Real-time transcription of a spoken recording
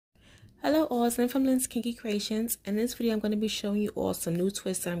Hello all, it's Lynn from Lynnskinkykreations. In this video I'm going to be showing you all some new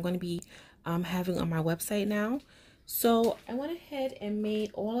twists that I'm going to be having on my website now. So I went ahead and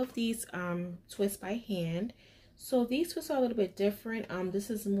made all of these twists by hand. So these twists are a little bit different. This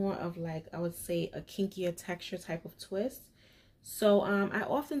is more of like, I would say, a kinkier texture type of twist. So I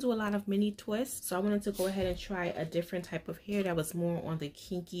often do a lot of mini twists, so I wanted to go ahead and try a different type of hair that was more on the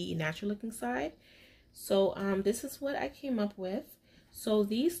kinky natural looking side. So this is what I came up with. So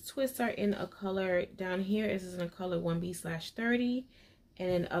these twists are in a color, down here is in a color 1B/30, and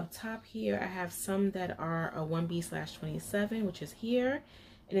then up top here I have some that are a 1B/27, which is here,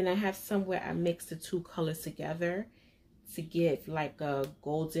 and then I have some where I mix the two colors together to get like a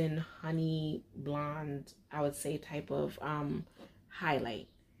golden honey blonde, I would say, type of highlight.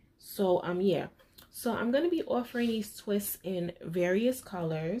 So yeah, so I'm gonna be offering these twists in various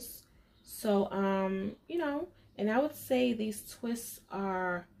colors. So you know, and I would say these twists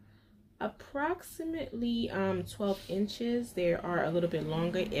are approximately 12 inches. They are a little bit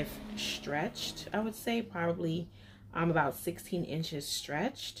longer if stretched. I would say probably about 16 inches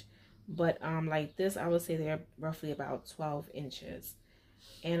stretched, but like this, I would say they're roughly about 12 inches.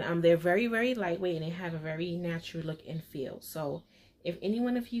 And they're very, very lightweight, and they have a very natural look and feel. So if any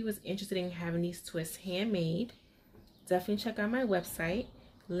one of you is interested in having these twists handmade, definitely check out my website,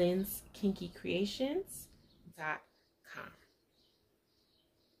 Lynnskinkykreations.com.